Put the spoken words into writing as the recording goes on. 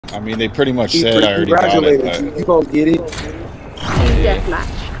I mean, they pretty much said I already got it. But... You gonna get it?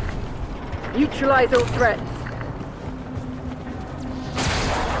 Deathmatch. Neutralize all threats.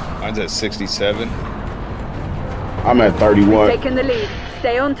 Mine's at 67. I'm at 31. Taking the lead.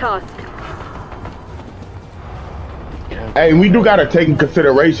 Stay on task. Hey, we do gotta take in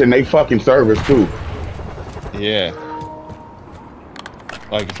consideration they fucking service too. Yeah.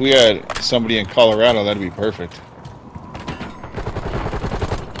 Like if we had somebody in Colorado, that'd be perfect.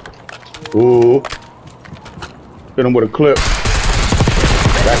 Ooh. Hit him with a clip.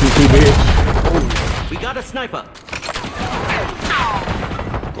 Got you too, bitch. We got a sniper.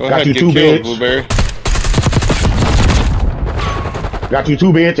 Go got ahead, you get too, killed, bitch. Blueberry. Got you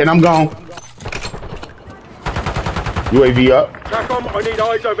too, bitch, and I'm gone. UAV up. TACOM, I need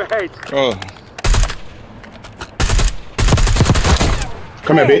eyes overhead. Oh.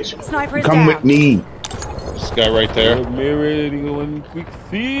 Come here, bitch. Sniper is Come down. with me. This guy right there. Ready to go in quick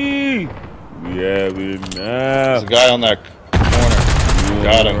see. We have it now. There's a guy on that corner.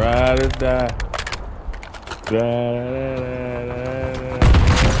 Got him. Ride or die.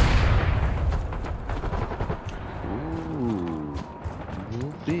 Ooh,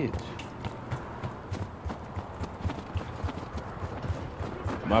 little bitch.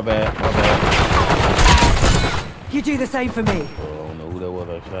 My bad, my bad. You do the same for me. Oh, I don't know who that was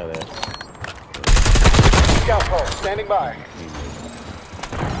I shot at. Scout pole, standing by.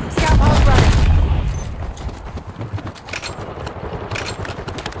 Scout pulse running.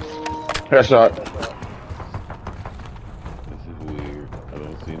 Headshot. This is weird. I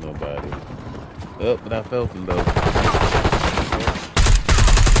don't see nobody. Oh, but I felt him though.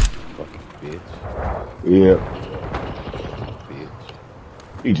 Fucking bitch. Yeah.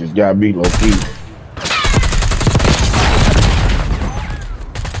 Bitch. He just got beat low key.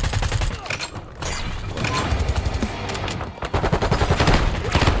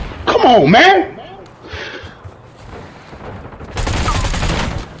 Come on, man!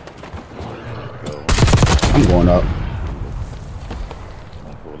 I'm going up.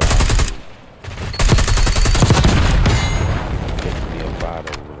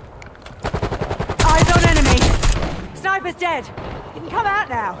 Eyes on enemy. Sniper's dead. You can come out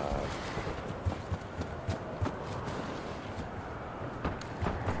now.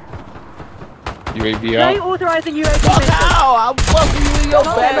 UAV No out. authorizing UAV Fuck mission. out! I'm fucking you in your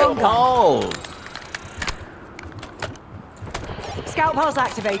Hold back on. balls. Scout pulse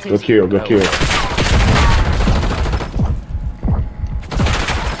activated. Good kill, good kill.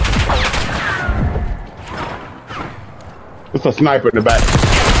 It's a sniper in the back.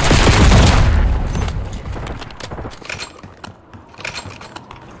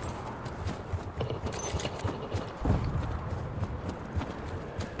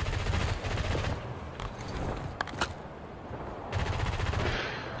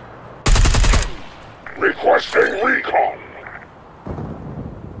 Requesting recon.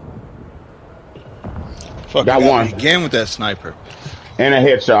 Fuck, Got you one. me again with that sniper. And a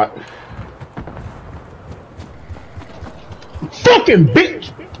headshot. Fucking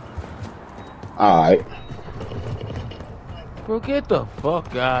bitch! Alright. Bro, get the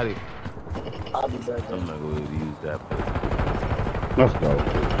fuck out of here. I'll be back. I'm not going to use that. Let's go.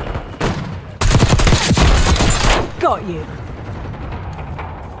 Got you.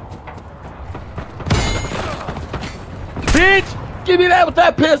 Bitch! Give me that with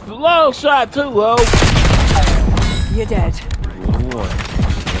that pistol. Long shot too, ho. You're dead. 21.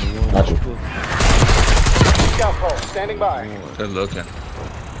 Got you. Scout pole, standing by. Good looking.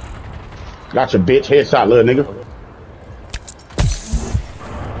 Got your bitch headshot, little nigga.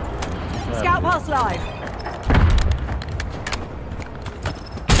 Scout pulse live.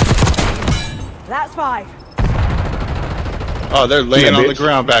 That's 5. Oh, they're laying on the bitch.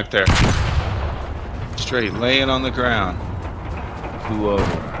 ground back there. Straight laying on the ground. Two of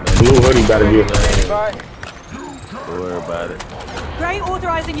them. Blue hoodie better be. Standing by. Don't worry about it. Gray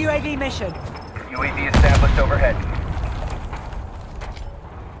authorizing UAV mission. UAV established overhead.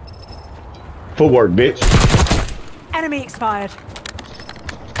 Footwork, bitch. Enemy expired.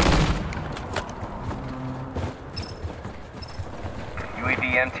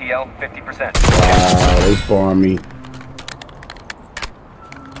 UAV MTL 50%. Wow, they spawned me.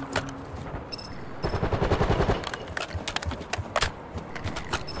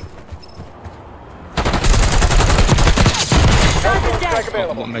 Sniper's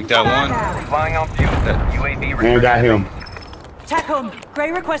dead. We'll make that one. Flying on fuel. UAV ready. And got him. TACOM,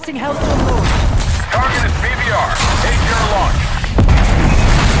 Gray requesting Hellstorm launch. Target is BBR. ATR launch.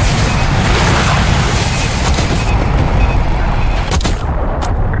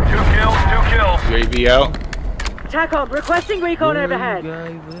 Two kills. UAV out. TACOM, requesting recon Where overhead. you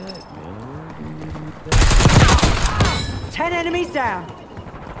guys at, man? 10 enemies down.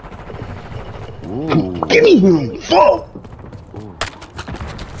 Ooh. Give me him. Fuck. Ooh.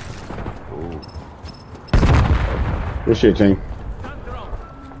 Ooh. Good shit, team.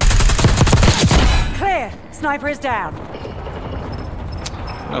 Clear. Sniper is down.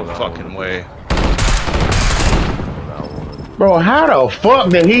 No fucking way. Bro, how the fuck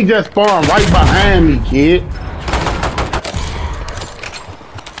did he just spawn right behind me, kid?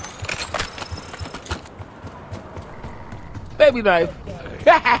 Baby knife.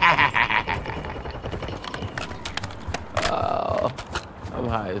 Oh, I'm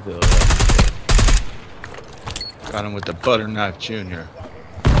high as hell. Got him with the butter knife, Junior.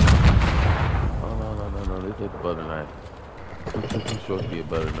 Oh, no. This is butter knife. Too short to be a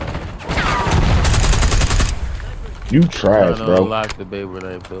butter knife. You trash, No, bro. lock the baby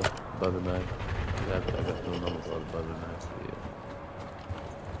knife, though. Butter knife. I got no number for the butter knife. Yeah.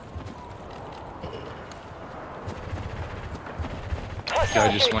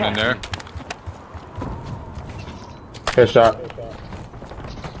 Guy just went in there. Headshot.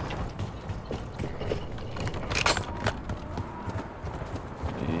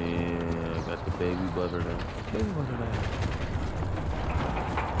 Yeah, got the baby butter knife. Baby butter knife.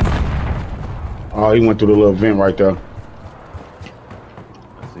 Oh, he went through the little vent right there.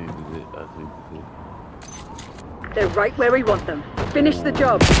 I see the it. They're right where we want them. Finish the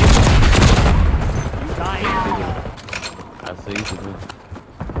job.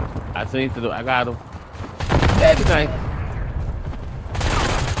 I see the I got him. Baby knife.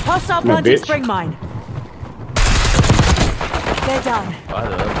 Hostile Come on, planting bitch. spring mine. They're done. Oh, I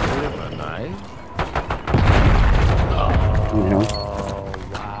love my knife. Mhm. Oh,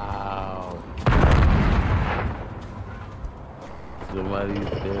 wow. Somebody's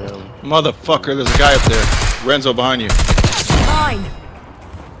damn. Motherfucker, there's a guy up there. Renzo behind you. Mine.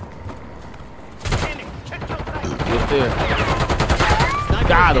 Get there.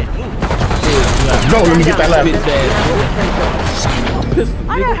 Got him. Go, let me get that last.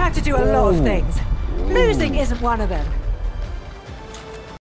 I know how to do a lot of things. Losing isn't one of them.